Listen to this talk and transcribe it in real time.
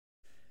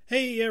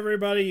Hey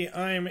everybody,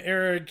 I'm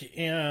Eric,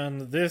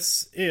 and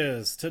this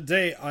is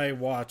Today I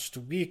Watched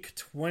week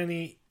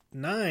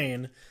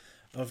 29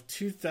 of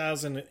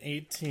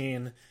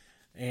 2018,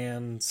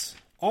 and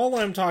all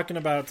I'm talking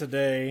about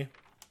today,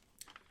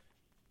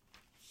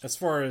 as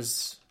far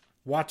as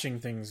watching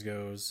things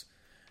goes,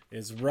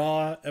 is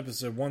Raw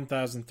episode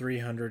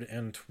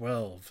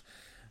 1312.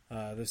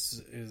 This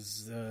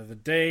is the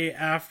day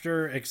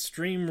after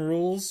Extreme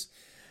Rules,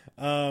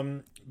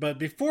 but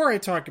before I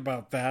talk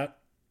about that,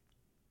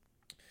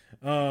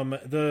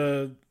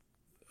 the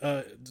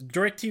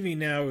DirecTV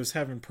Now is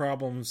having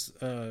problems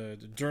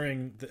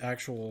during the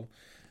actual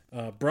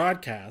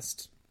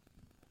broadcast.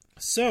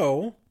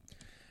 So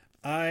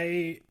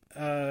I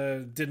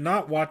did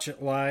not watch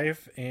it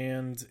live,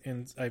 and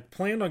I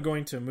planned on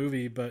going to a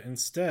movie, but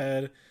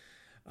instead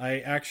I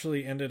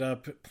actually ended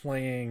up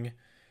playing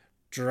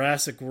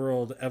Jurassic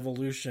World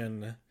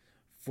Evolution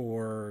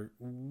for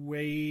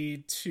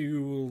way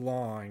too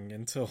long,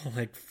 until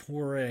like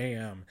 4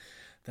 a.m.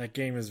 That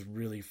game is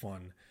really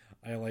fun.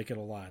 I like it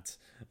a lot.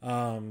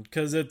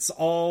 Because it's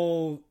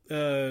all...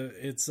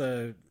 okay,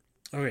 so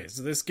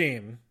this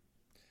game...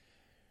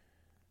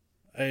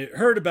 I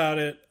heard about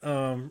it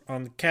on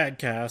the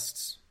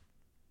CADcasts.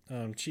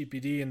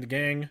 Cheapy D and the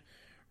gang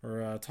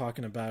were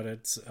talking about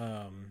it.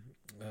 And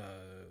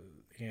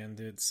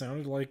it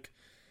sounded like...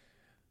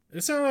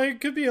 it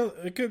could be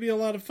a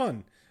lot of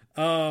fun.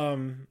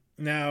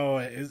 Now,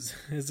 is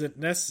it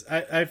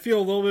necessary? I feel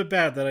a little bit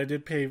bad that I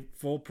did pay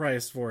full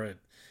price for it.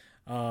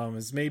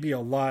 Is maybe a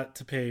lot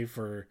to pay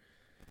for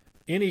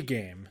any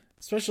game,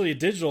 especially a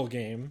digital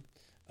game.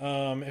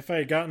 If I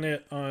had gotten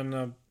it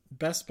on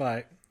Best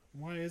Buy,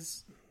 why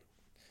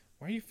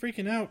are you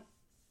freaking out?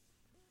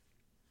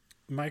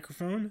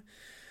 Microphone?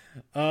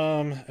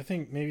 I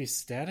think maybe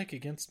static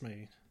against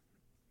my...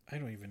 I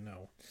don't even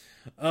know.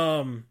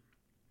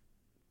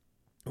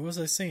 What was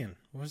I saying?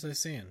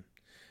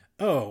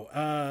 Oh,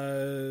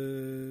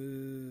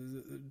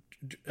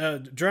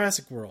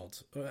 Jurassic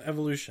World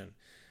Evolution.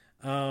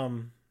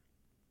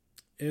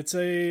 It's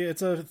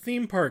a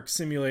theme park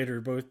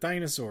simulator, both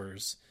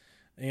dinosaurs,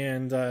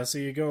 and so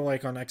you go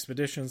like on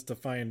expeditions to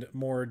find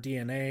more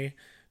DNA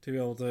to be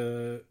able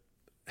to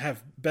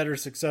have better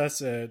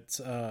success at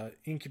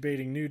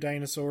incubating new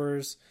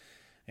dinosaurs,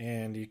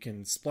 and you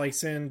can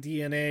splice in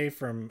DNA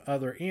from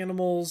other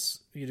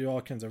animals. You do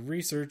all kinds of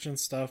research and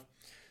stuff.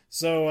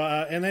 So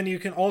and then you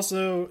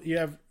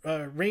have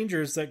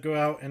rangers that go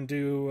out and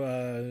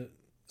do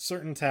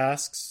certain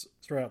tasks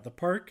throughout the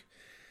park.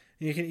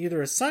 You can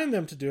either assign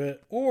them to do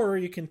it, or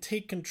you can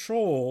take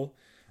control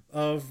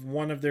of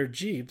one of their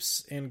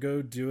Jeeps and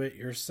go do it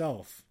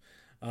yourself.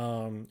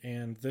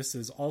 And this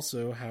is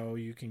also how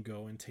you can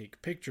go and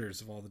take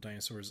pictures of all the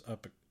dinosaurs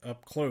up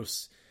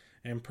close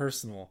and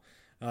personal.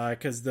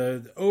 Because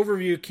the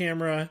overview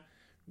camera,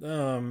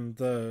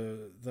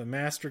 the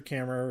master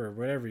camera, or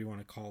whatever you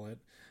want to call it,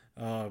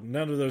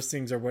 none of those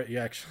things are what you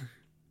actually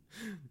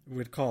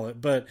would call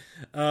it. But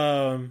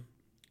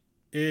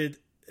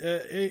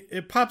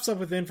it pops up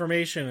with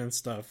information and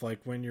stuff,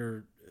 like when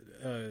you're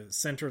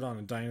centered on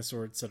a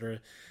dinosaur, etc.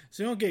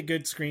 So you don't get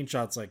good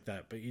screenshots like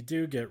that, but you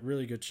do get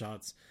really good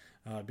shots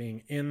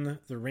being in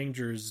the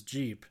Ranger's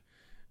Jeep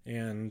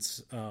and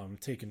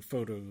taking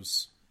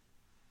photos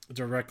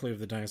directly of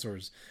the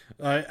dinosaurs.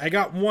 I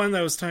got one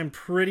that was timed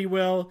pretty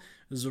well.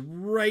 It was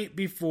right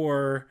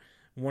before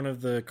one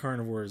of the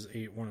carnivores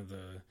ate one of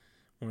the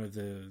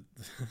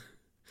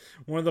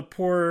one of the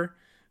poor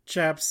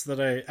chaps that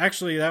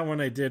that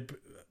one I did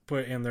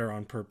put in there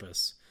on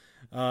purpose.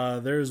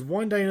 There's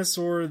one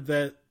dinosaur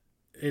that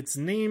its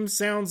name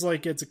sounds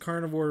like it's a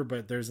carnivore,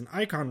 but there's an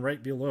icon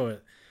right below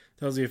it.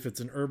 Tells you if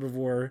it's an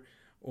herbivore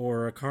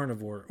or a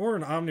carnivore or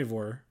an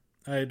omnivore.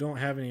 I don't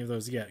have any of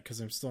those yet because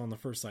I'm still on the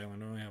first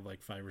island. I only have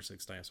like 5 or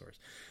 6 dinosaurs.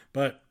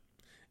 But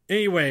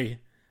anyway,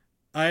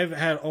 I've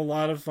had a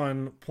lot of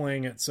fun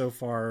playing it so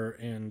far.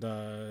 And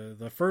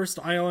the first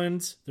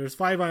island, there's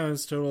 5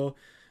 islands total.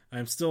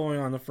 I'm still only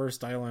on the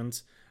first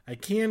island. I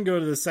can go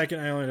to the second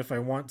island if I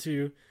want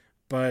to,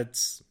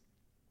 but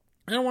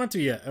I don't want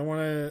to yet. I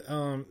want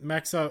to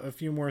max out a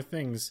few more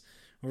things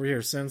over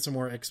here, send some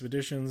more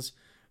expeditions,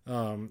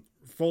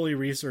 fully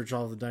research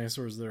all the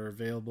dinosaurs that are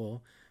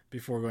available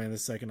before going to the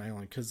second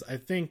island, because I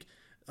think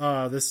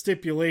the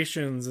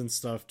stipulations and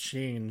stuff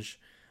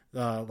change.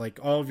 Like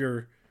all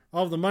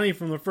of the money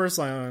from the first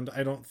island,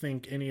 I don't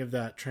think any of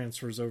that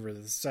transfers over to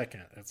the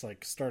second. It's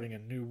like starting a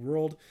new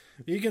world.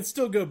 But you can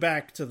still go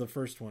back to the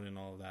first one and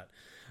all of that.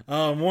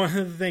 One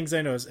of the things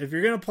I know is if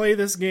you're going to play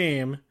this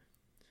game,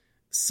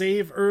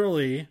 save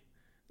early,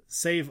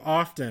 save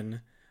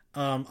often.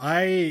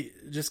 I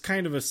just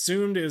kind of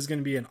assumed it was going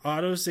to be an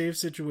auto-save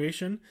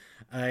situation.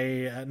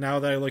 Now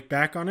that I look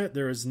back on it,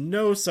 there is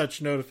no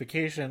such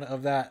notification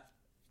of that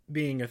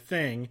being a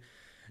thing.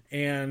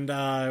 And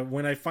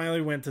when I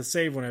finally went to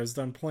save, when I was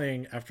done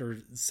playing, after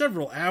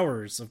several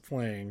hours of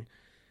playing,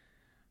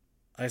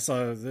 I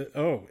saw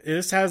that,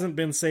 this hasn't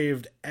been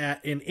saved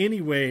in any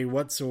way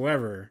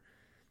whatsoever.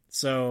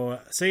 So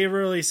save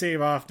early,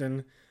 save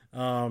often.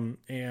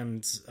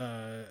 And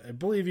I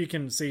believe you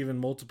can save in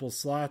multiple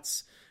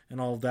slots and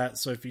all of that.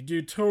 So if you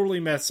do totally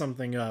mess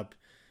something up,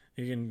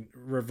 you can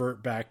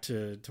revert back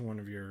to one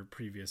of your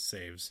previous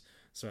saves.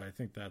 So I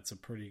think that's a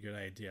pretty good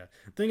idea.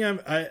 I think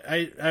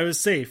I was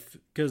safe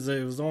because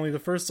it was only the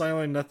first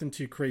island. Nothing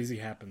too crazy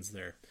happens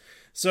there.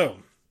 So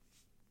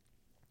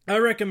I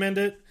recommend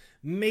it.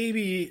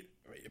 Maybe,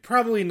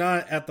 probably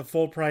not at the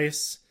full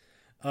price.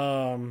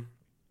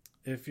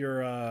 If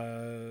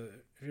you're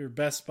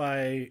Best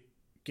Buy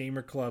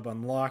Gamer Club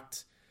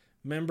Unlocked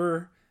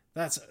member,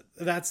 that's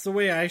the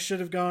way I should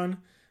have gone.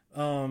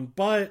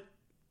 But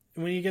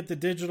when you get the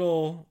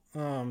digital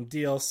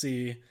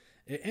DLC,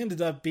 it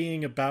ended up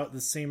being about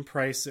the same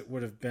price it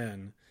would have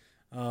been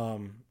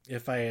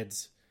if I had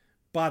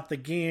bought the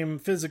game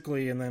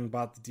physically and then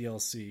bought the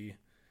DLC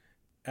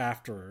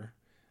after.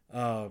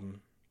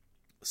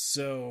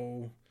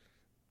 So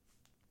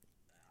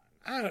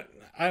I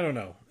don't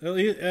know.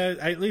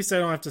 At least I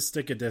don't have to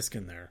stick a disc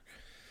in there.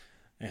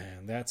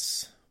 And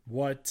that's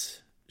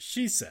what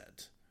she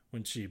said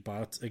when she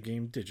bought a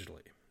game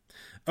digitally.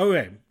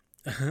 Okay.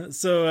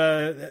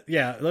 So,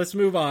 yeah, let's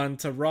move on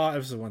to Raw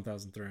episode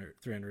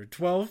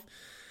 1312.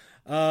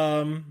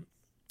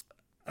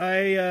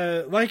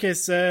 Like I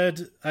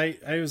said, I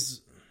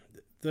was,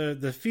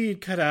 the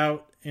feed cut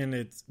out and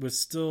it was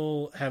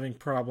still having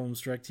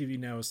problems. DirecTV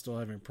Now is still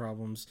having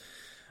problems.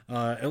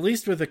 At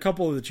least with a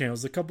couple of the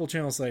channels. The couple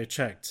channels that I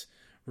checked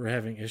were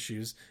having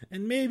issues.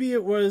 And maybe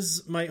it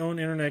was my own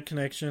internet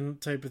connection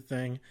type of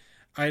thing.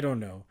 I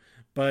don't know.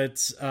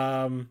 But,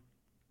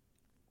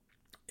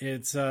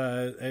 it's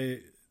I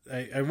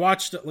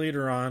watched it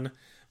later on,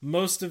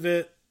 most of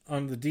it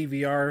on the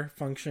DVR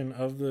function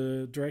of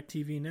the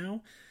DirecTV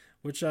Now,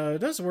 which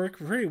does work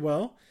very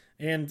well.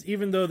 And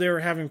even though they were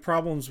having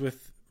problems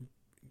with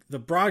the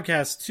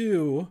broadcast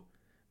to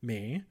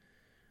me,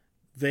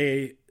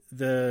 the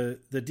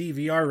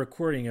DVR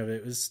recording of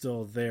it was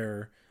still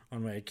there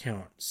on my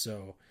account,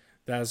 so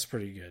that's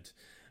pretty good.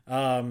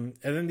 And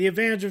then the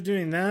advantage of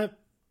doing that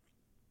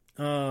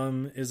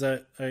is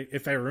that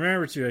if I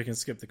remember to, I can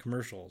skip the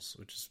commercials,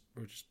 which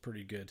is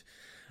pretty good.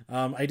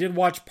 I did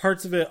watch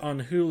parts of it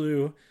on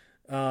Hulu,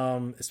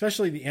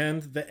 especially the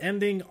end. The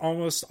ending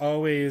almost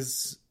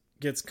always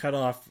gets cut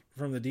off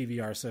from the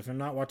DVR, so if I'm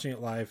not watching it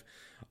live,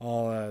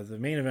 the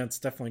main event's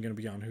definitely going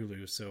to be on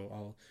Hulu, so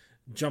I'll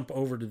jump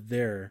over to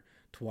there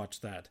to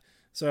watch that.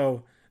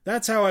 So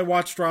that's how I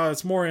watched Raw.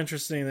 It's more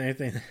interesting than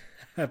anything that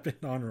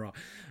happened on Raw,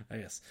 I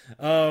guess.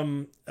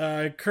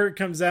 Kurt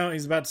comes out.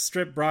 He's about to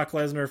strip Brock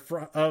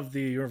Lesnar of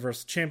the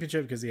Universal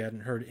Championship because he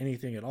hadn't heard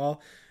anything at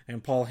all.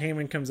 And Paul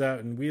Heyman comes out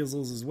and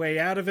weasels his way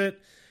out of it.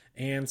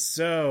 And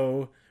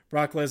so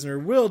Brock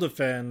Lesnar will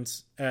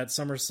defend at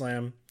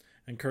SummerSlam.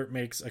 And Kurt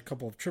makes a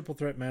couple of triple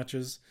threat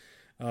matches,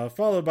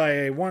 followed by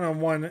a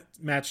one-on-one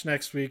match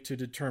next week to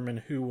determine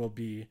who will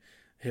be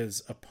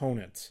his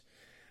opponent.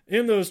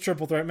 In those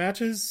triple threat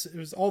matches, it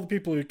was all the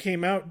people who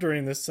came out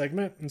during this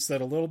segment and said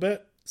a little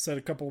bit, said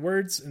a couple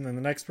words, and then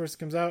the next person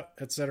comes out,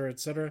 etc.,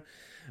 etc.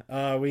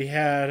 We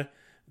had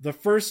the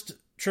first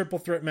triple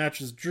threat match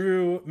was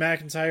Drew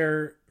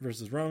McIntyre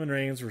versus Roman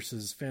Reigns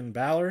versus Finn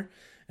Balor.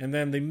 And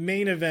then the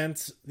main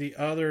event, the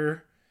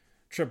other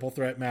triple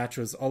threat match,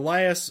 was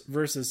Elias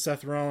versus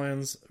Seth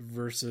Rollins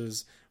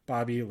versus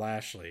Bobby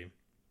Lashley.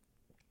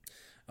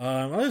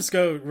 I'll just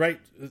go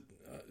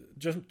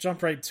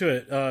jump right to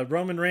it.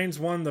 Roman Reigns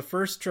won the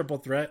first triple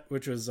threat,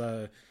 which was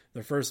the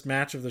first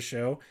match of the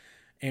show,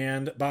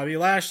 and Bobby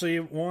Lashley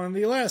won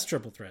the last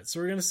triple threat. So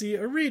we're going to see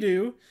a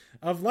redo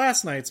of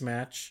last night's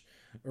match,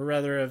 or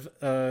rather of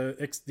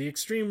the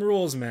Extreme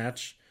Rules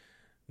match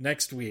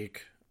next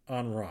week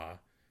on Raw.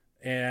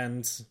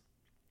 And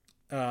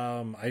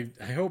I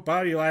hope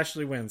Bobby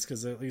Lashley wins,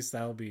 because at least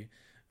that'll be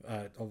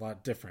a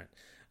lot different.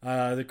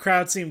 The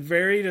crowd seemed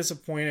very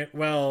disappointed.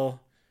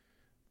 Well,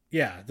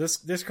 yeah,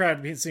 this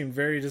crowd seemed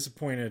very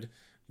disappointed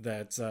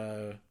that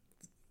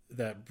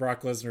that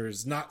Brock Lesnar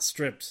is not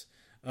stripped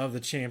of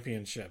the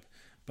championship.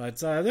 But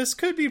this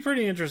could be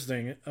pretty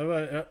interesting.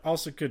 It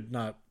also could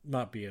not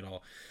be at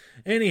all.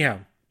 Anyhow,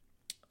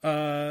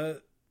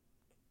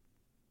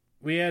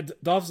 we had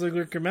Dolph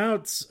Ziggler come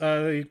out.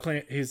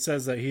 He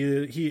says that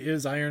he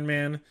is Iron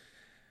Man,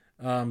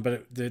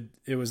 but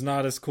it was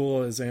not as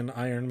cool as in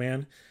Iron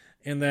Man.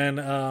 And then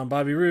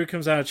Bobby Roode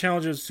comes out,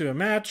 challenges him to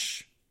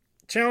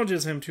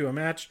a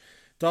match.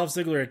 Dolph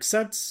Ziggler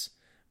accepts,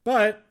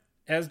 but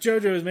as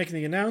JoJo is making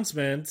the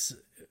announcement,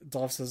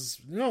 Dolph says,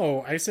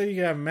 "No, I said you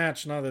can have a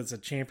match, not that it's a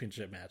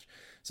championship match."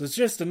 So it's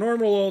just a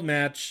normal old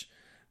match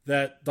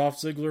that Dolph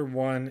Ziggler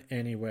won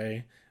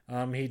anyway.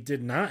 He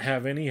did not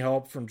have any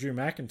help from Drew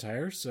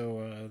McIntyre,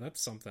 so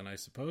that's something, I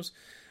suppose.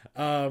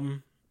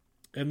 And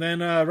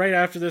then right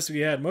after this, we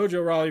had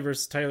Mojo Rawley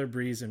versus Tyler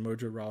Breeze, and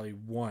Mojo Rawley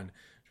won.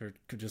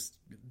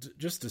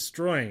 Just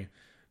destroying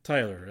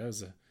Tyler. That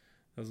was a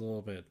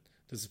little bit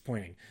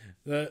disappointing.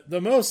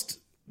 The most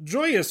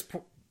joyous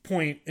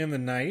point in the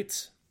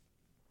night,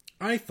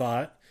 I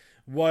thought,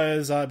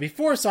 was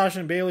before Sasha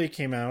and Bayley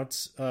came out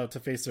to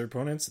face their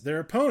opponents. Their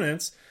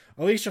opponents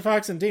Alicia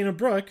Fox and Dana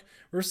Brooke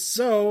were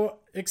so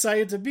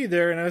excited to be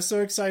there, and I was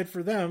so excited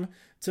for them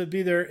to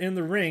be there in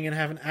the ring and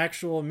have an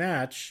actual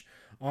match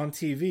on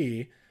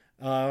TV.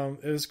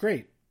 It was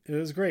great. It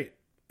was great.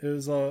 It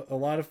was a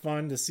lot of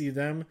fun to see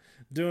them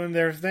doing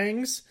their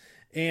things.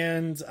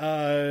 And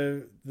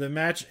the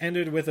match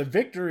ended with a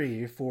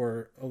victory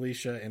for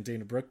Alicia and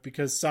Dana Brooke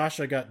because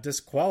Sasha got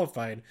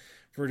disqualified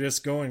for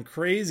just going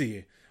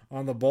crazy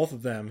on the both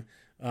of them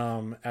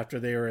after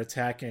they were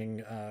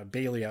attacking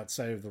Bayley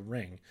outside of the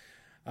ring.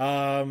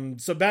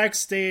 So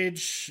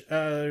backstage,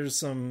 there's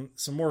some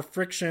more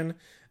friction,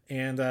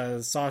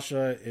 and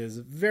Sasha is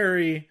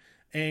very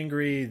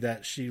angry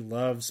that she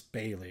loves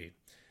Bayley.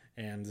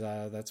 And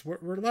that's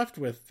what we're left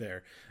with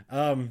there.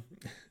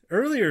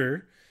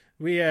 Earlier,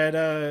 we had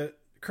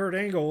Kurt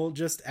Angle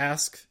just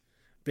ask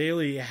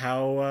Bayley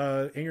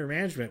how anger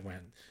management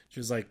went. She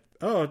was like,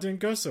 "Oh, it didn't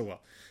go so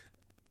well."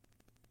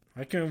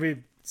 Why couldn't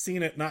we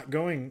seen it not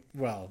going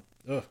well?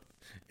 Ugh.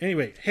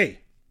 Anyway, hey,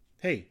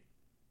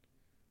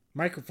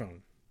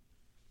 microphone.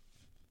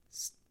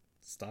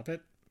 Stop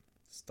it.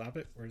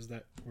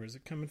 Where's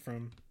it coming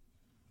from?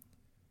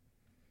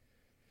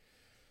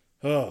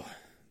 Oh,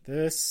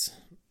 this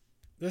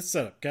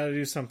setup. Got to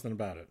do something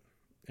about it.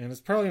 And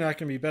it's probably not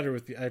going to be better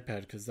with the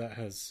iPad because that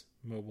has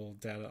mobile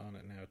data on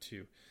it now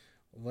too.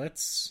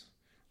 Let's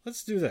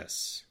do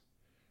this.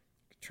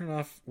 Turn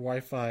off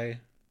Wi-Fi.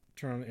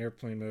 Turn on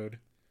airplane mode.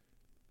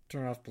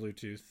 Turn off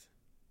Bluetooth.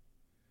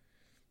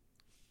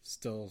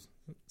 Still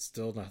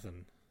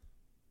nothing.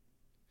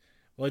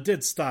 Well, it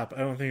did stop. I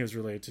don't think it was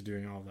related to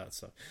doing all that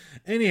stuff.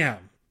 Anyhow,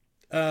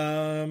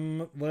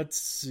 let's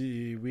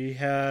see. We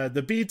had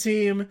the B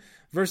Team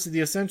versus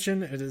the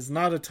Ascension. It is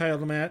not a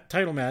title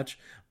match,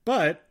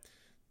 but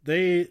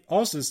they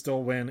also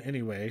still win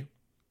anyway.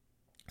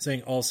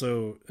 Saying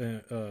also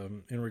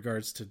in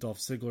regards to Dolph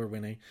Ziggler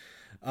winning.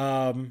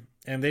 And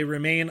they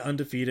remain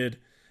undefeated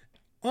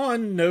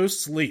on No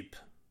Sleep,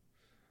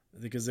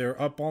 because they're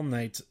up all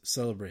night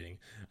celebrating.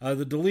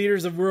 The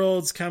Deleters of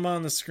Worlds come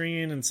on the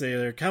screen and say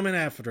they're coming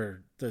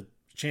after the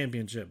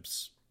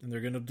championships, and they're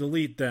going to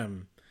delete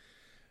them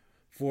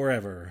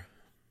forever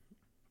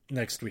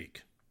next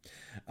week.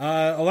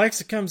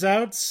 Alexa comes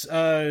out,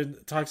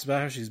 talks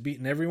about how she's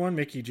beaten everyone.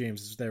 Mickie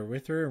James is there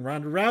with her, and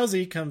Ronda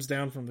Rousey comes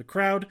down from the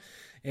crowd,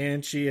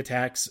 and she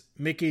attacks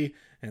Mickie,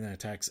 and then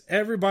attacks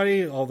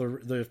everybody, all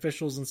the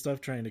officials and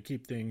stuff, trying to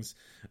keep things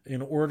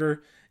in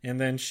order. And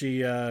then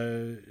she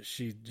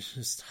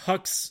just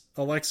hucks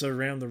Alexa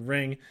around the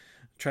ring,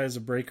 tries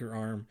to break her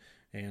arm,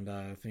 and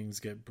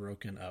things get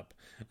broken up.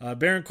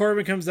 Baron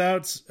Corbin comes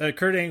out.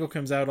 Kurt Angle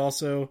comes out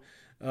also.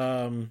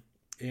 And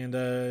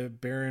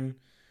Baron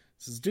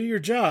says, "Do your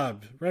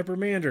job,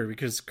 reprimand her,"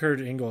 because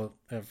Kurt Angle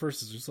at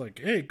first is just like,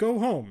 "Hey, go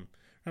home.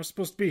 I'm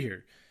supposed to be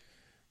here."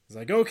 He's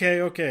like,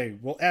 okay,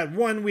 we'll add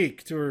 1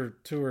 week to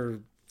her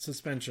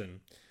suspension.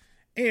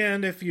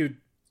 And if you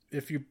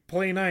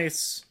play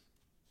nice,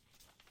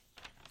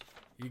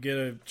 you get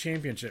a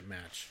championship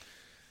match.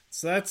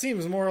 So that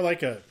seems more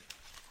like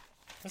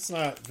that's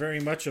not very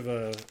much of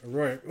a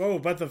Royal. Oh,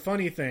 but the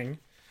funny thing,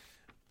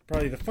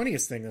 probably the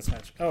funniest thing this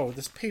match. Oh,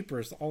 this paper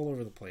is all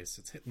over the place.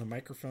 It's hitting the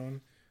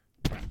microphone.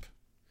 Crap.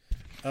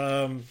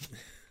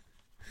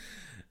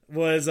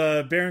 Was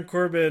Baron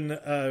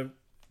Corbin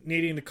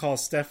needing to call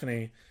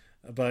Stephanie,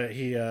 but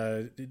he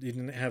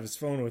didn't have his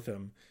phone with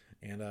him,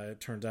 and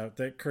it turned out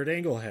that Kurt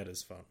Angle had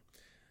his phone.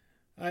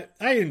 I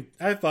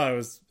thought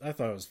it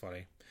was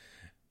funny.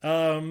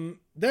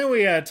 Then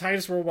we had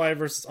Titus Worldwide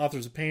versus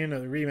Authors of Pain, a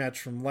rematch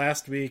from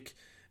last week,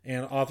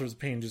 and Authors of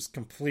Pain just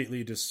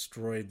completely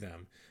destroyed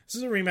them. This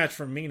is a rematch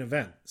from Main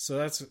Event, so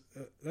that's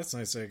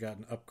nice that I got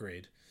an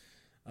upgrade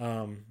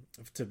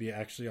to be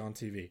actually on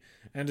TV.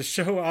 And to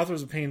show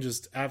Authors of Pain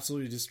just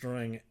absolutely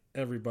destroying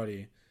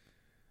everybody,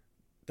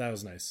 that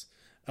was nice.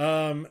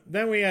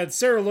 Then we had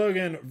Sarah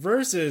Logan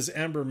versus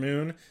Ember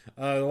Moon.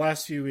 The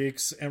last few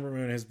weeks, Ember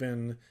Moon has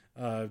been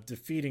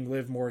defeating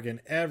Liv Morgan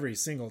every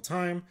single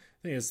time.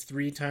 I think it's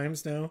 3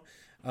 times now.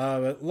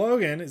 But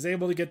Logan is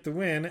able to get the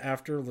win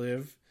after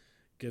Liv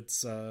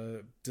gets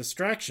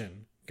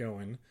distraction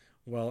going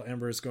while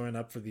Ember is going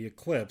up for the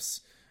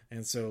Eclipse.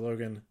 And so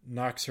Logan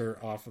knocks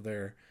her off of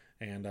there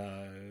and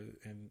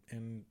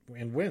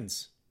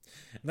wins.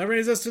 And that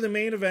brings us to the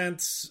main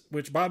event,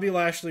 which Bobby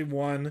Lashley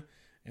won.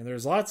 And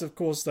there's lots of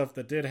cool stuff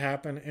that did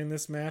happen in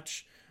this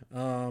match.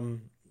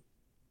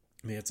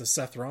 It's a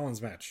Seth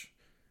Rollins match.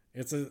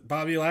 It's a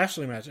Bobby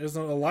Lashley match. It's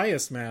an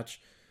Elias match.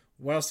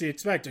 What else do you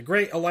expect? A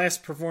great Elias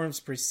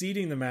performance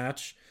preceding the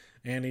match.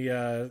 And he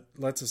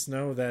lets us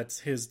know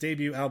that his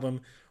debut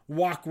album,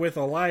 Walk with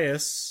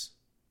Elias,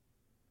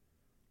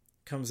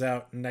 comes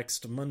out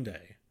next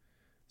Monday.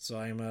 So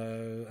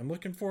I'm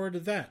looking forward to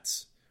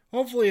that.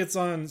 Hopefully it's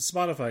on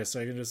Spotify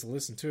so I can just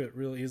listen to it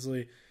real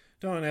easily.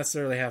 Don't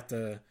necessarily have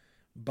to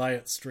buy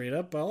it straight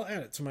up, but I'll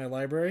add it to my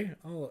library.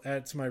 I'll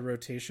add it to my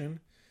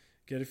rotation.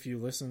 Get a few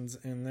listens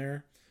in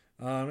there.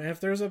 And if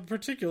there's a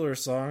particular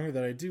song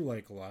that I do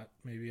like a lot,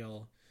 maybe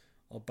I'll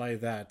buy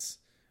that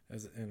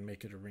and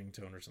make it a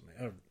ringtone or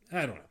something.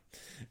 I don't know.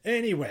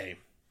 Anyway,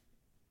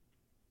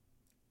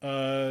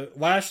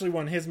 Lashley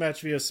won his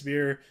match via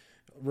spear.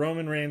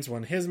 Roman Reigns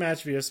won his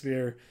match via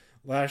spear.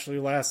 Lashley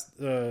last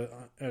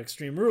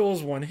Extreme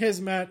Rules won his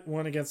match,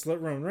 won against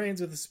Roman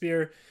Reigns with a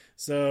spear.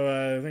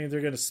 So I think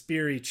they're going to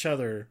spear each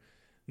other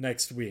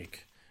next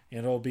week,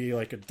 and it'll be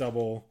like a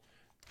double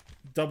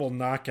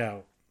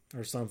knockout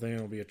or something.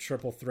 It'll be a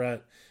triple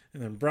threat,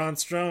 and then Braun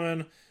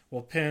Strowman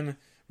will pin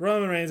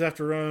Roman Reigns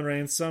after Roman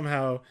Reigns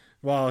somehow.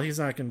 Well, he's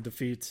not going to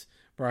defeat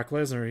Brock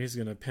Lesnar. He's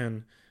going to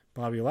pin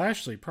Bobby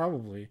Lashley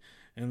probably,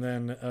 and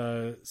then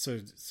so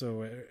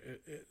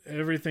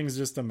everything's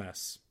just a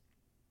mess,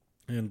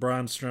 and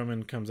Braun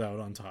Strowman comes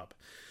out on top.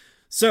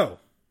 So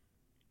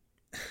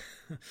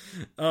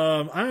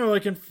I'm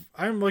looking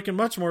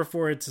much more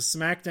forward to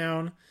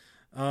SmackDown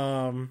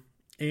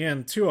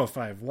and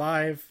 205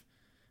 Live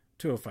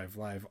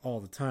all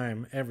the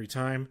time, every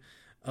time,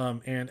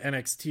 and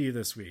NXT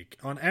this week.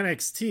 On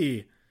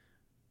NXT,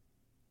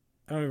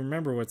 I don't even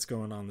remember what's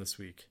going on this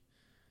week.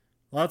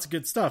 Lots of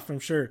good stuff, I'm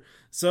sure.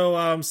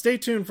 So stay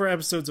tuned for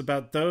episodes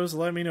about those.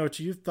 Let me know what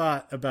you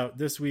thought about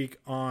this week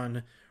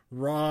on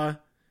Raw.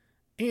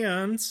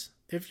 And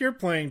if you're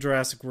playing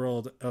Jurassic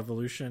World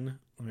Evolution,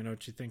 let me know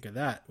what you think of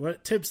that.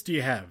 What tips do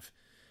you have?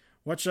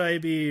 What should I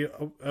be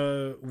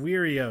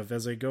weary of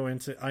as I go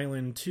into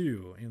Island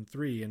 2 and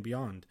 3 and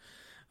beyond?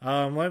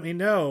 Let me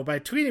know by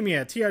tweeting me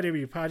at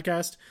TRW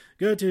Podcast.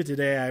 Go to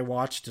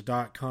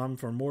todayiwatched.com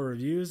for more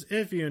reviews.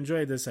 If you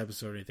enjoyed this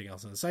episode or anything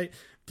else on the site,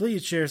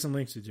 please share some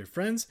links with your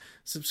friends.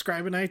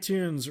 Subscribe in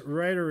iTunes.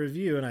 Write a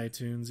review in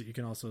iTunes. You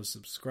can also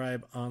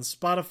subscribe on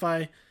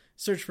Spotify.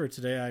 Search for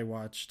Today I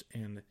Watched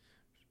and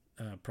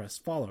press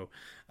follow.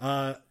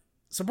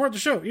 Support the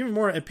show even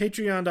more at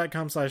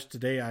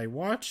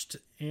patreon.com/todayiwatched.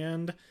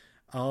 And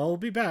I'll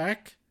be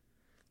back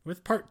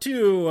with part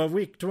 2 of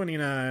week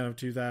 29 of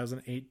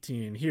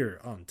 2018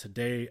 here on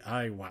Today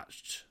I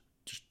Watched.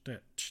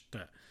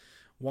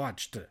 Why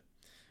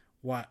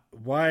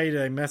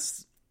did I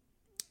mess?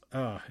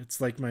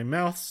 It's like my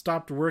mouth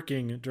stopped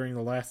working during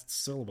the last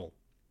syllable.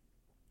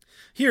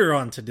 Here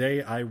on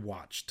Today I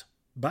Watched.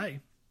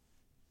 Bye.